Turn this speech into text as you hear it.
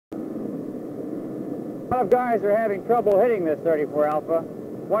lot of guys are having trouble hitting this 34 Alpha.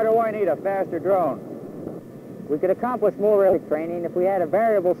 Why do I need a faster drone? We could accomplish more early training if we had a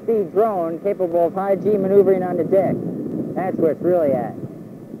variable speed drone capable of high G maneuvering on the deck. That's where it's really at.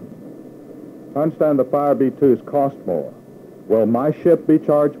 I understand the Firebee 2s cost more. Will my ship be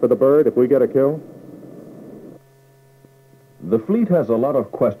charged for the bird if we get a kill? The fleet has a lot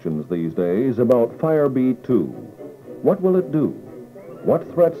of questions these days about Firebee 2. What will it do? What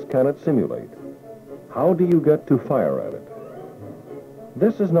threats can it simulate? How do you get to fire at it?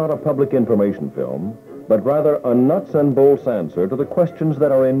 This is not a public information film, but rather a nuts and bolts answer to the questions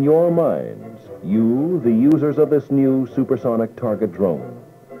that are in your minds, you, the users of this new supersonic target drone.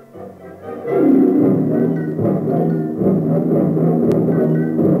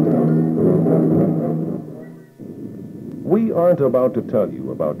 We aren't about to tell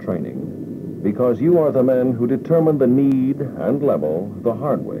you about training, because you are the men who determine the need and level the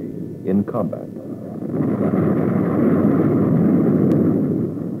hard way in combat.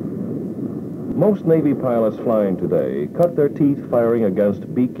 Most Navy pilots flying today cut their teeth firing against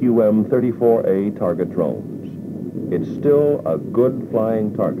BQM-34A target drones. It's still a good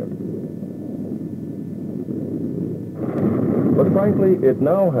flying target. But frankly, it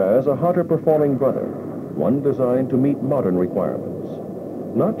now has a hotter performing brother, one designed to meet modern requirements.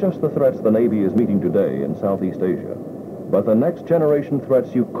 Not just the threats the Navy is meeting today in Southeast Asia, but the next generation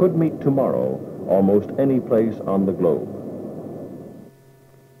threats you could meet tomorrow almost any place on the globe.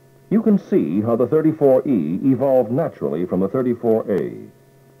 You can see how the 34E evolved naturally from the 34A.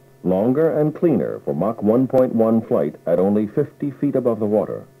 Longer and cleaner for Mach 1.1 flight at only 50 feet above the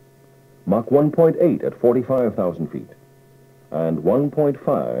water, Mach 1.8 at 45,000 feet, and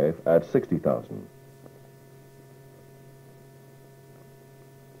 1.5 at 60,000.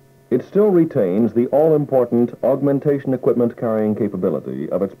 It still retains the all-important augmentation equipment carrying capability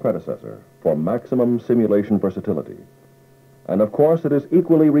of its predecessor for maximum simulation versatility. And of course, it is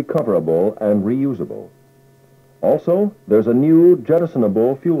equally recoverable and reusable. Also, there's a new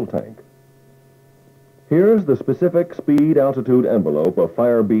jettisonable fuel tank. Here's the specific speed-altitude envelope of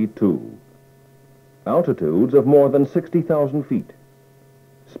Firebee 2. Altitudes of more than 60,000 feet.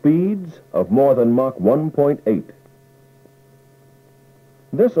 Speeds of more than Mach 1.8.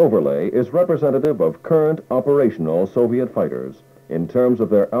 This overlay is representative of current operational Soviet fighters in terms of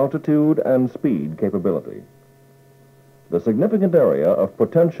their altitude and speed capability. The significant area of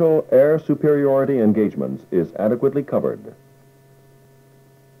potential air superiority engagements is adequately covered.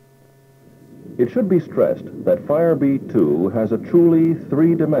 It should be stressed that Firebee 2 has a truly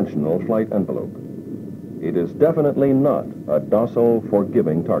three-dimensional flight envelope. It is definitely not a docile,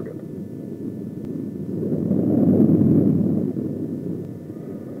 forgiving target.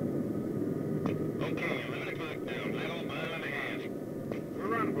 Okay, 11 o'clock down, level, mile and a half.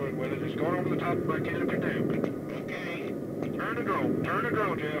 We're on board with it. It's going over the top of our canopy now. Okay. Turn the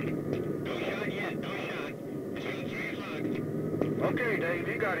drone, Jeff. No shot yet, no shot. It's on 3 o'clock. Okay, Dave,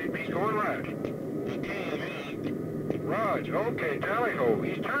 you got him. He's going right. Okay, I'm in. Raj, okay, tally-ho.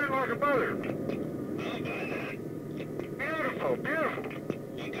 He's turning like a mother. How about that? Beautiful, beautiful.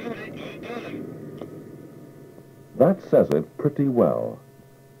 You got it, you got it. That says it pretty well.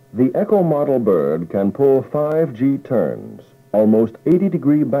 The Echo model bird can pull 5G turns, almost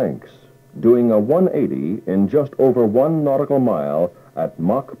 80-degree banks, doing a 180 in just over 1 nautical mile at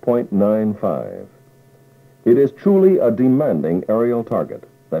Mach 0.95. It is truly a demanding aerial target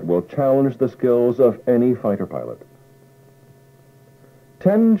that will challenge the skills of any fighter pilot.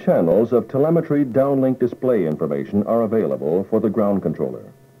 10 channels of telemetry downlink display information are available for the ground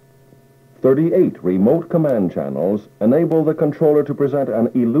controller. 38 remote command channels enable the controller to present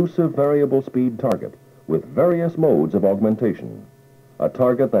an elusive variable speed target with various modes of augmentation. A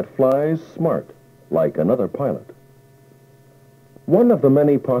target that flies smart, like another pilot. One of the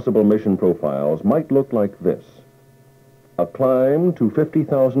many possible mission profiles might look like this. A climb to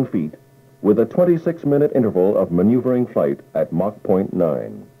 50,000 feet with a 26-minute interval of maneuvering flight at Mach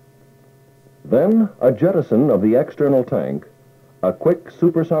 0.9. Then a jettison of the external tank, a quick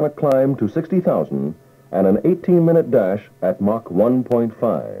supersonic climb to 60,000, and an 18-minute dash at Mach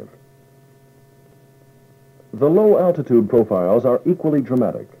 1.5. The low-altitude profiles are equally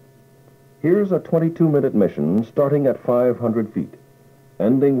dramatic. Here's a 22-minute mission starting at 500 feet,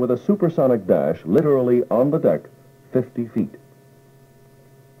 ending with a supersonic dash literally on the deck, 50 feet.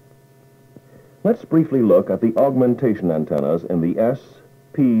 Let's briefly look at the augmentation antennas in the S,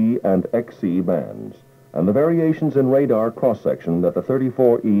 P, and XC bands, and the variations in radar cross-section that the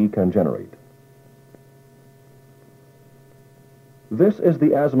 34E can generate. This is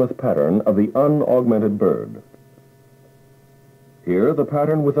the azimuth pattern of the unaugmented bird. Here, the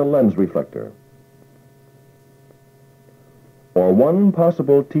pattern with a lens reflector. or one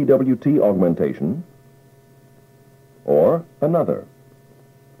possible TWT augmentation, or another.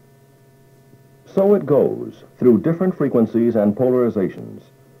 So it goes through different frequencies and polarizations,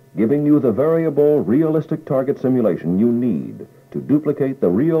 giving you the variable, realistic target simulation you need to duplicate the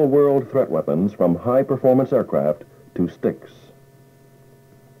real-world threat weapons from high-performance aircraft to sticks.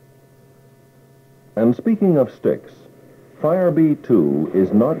 And speaking of sticks, Firebee 2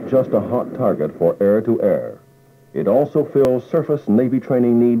 is not just a hot target for air-to-air. It also fills surface Navy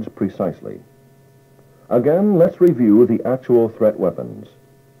training needs precisely. Again, let's review the actual threat weapons.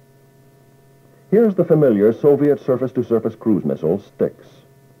 Here's the familiar Soviet surface-to-surface cruise missile, Sticks.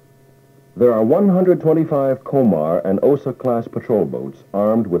 There are 125 Komar and Osa-class patrol boats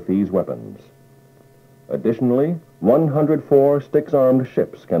armed with these weapons. Additionally, 104 Sticks-armed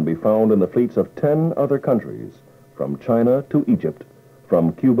ships can be found in the fleets of 10 other countries, from China to Egypt,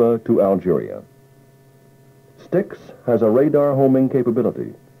 from Cuba to Algeria. Sticks has a radar homing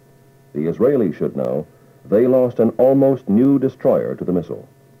capability. The Israelis should know they lost an almost new destroyer to the missile.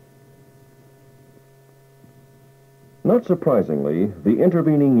 Not surprisingly, the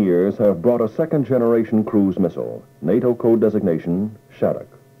intervening years have brought a second-generation cruise missile, NATO code designation Shattuck.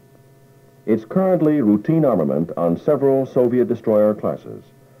 It's currently routine armament on several Soviet destroyer classes,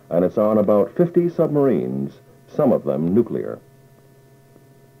 and it's on about 50 submarines, some of them nuclear.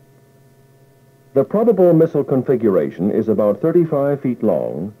 The probable missile configuration is about 35 feet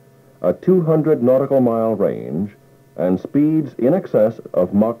long, a 200 nautical mile range, and speeds in excess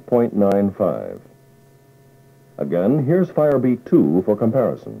of Mach 0.95. Again, here's Firebee 2 for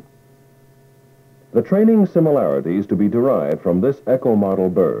comparison. The training similarities to be derived from this Echo model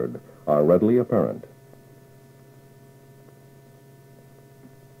bird are readily apparent.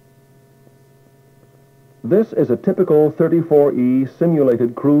 This is a typical 34E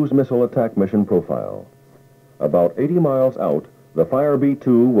simulated cruise missile attack mission profile. About 80 miles out, the Firebee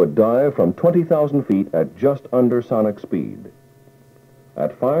 2 would dive from 20,000 feet at just under sonic speed.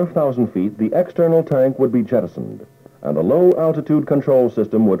 At 5,000 feet, the external tank would be jettisoned, and the low-altitude control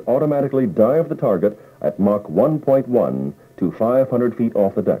system would automatically dive the target at Mach 1.1 to 500 feet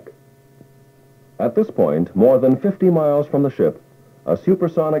off the deck. At this point, more than 50 miles from the ship, a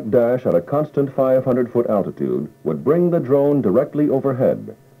supersonic dash at a constant 500-foot altitude would bring the drone directly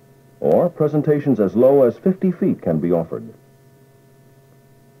overhead, or presentations as low as 50 feet can be offered.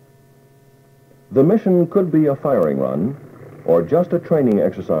 The mission could be a firing run, or just a training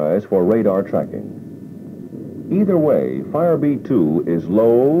exercise for radar tracking. Either way, Firebee 2 is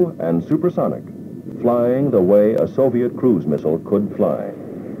low and supersonic, flying the way a Soviet cruise missile could fly.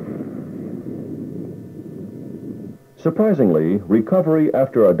 Surprisingly, recovery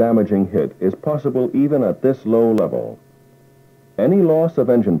after a damaging hit is possible even at this low level. Any loss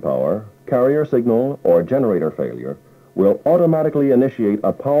of engine power, carrier signal, or generator failure will automatically initiate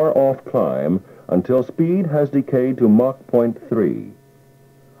a power-off climb until speed has decayed to Mach 0.3.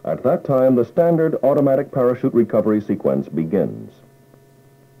 At that time, the standard automatic parachute recovery sequence begins.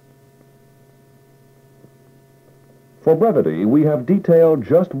 For brevity, we have detailed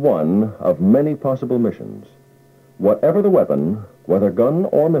just one of many possible missions. Whatever the weapon, whether gun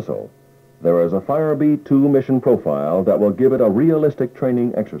or missile, there is a Firebee 2 mission profile that will give it a realistic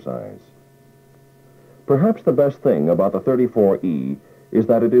training exercise. Perhaps the best thing about the 34E is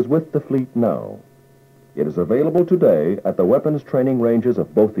that it is with the fleet now. It is available today at the weapons training ranges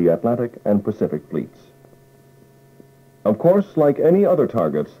of both the Atlantic and Pacific fleets. Of course, like any other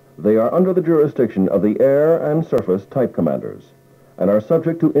targets, they are under the jurisdiction of the air and surface type commanders and are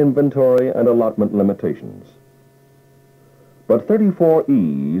subject to inventory and allotment limitations. But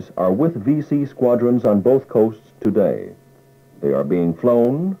 34Es are with VC squadrons on both coasts today. They are being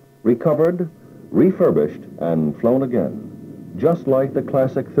flown, recovered, refurbished, and flown again, just like the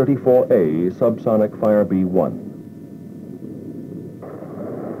classic 34A subsonic Firebee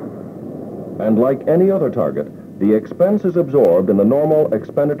 1. And like any other target, the expense is absorbed in the normal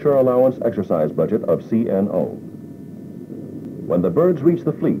expenditure allowance exercise budget of CNO. When the birds reach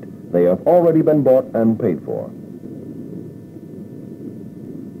the fleet, they have already been bought and paid for.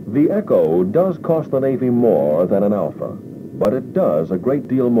 The Echo does cost the Navy more than an Alpha, but it does a great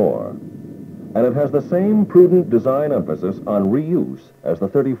deal more. And it has the same prudent design emphasis on reuse as the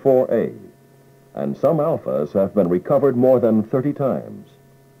 34A. And some Alphas have been recovered more than 30 times.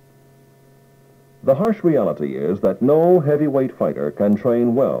 The harsh reality is that no heavyweight fighter can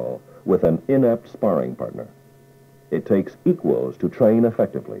train well with an inept sparring partner. It takes equals to train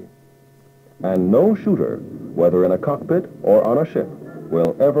effectively. And no shooter, whether in a cockpit or on a ship,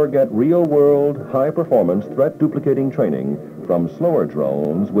 will ever get real-world, high-performance threat-duplicating training from slower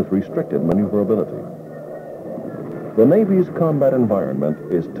drones with restricted maneuverability. The Navy's combat environment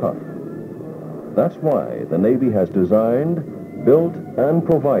is tough. That's why the Navy has designed, built, and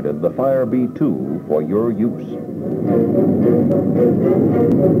provided the Firebee 2 for your use.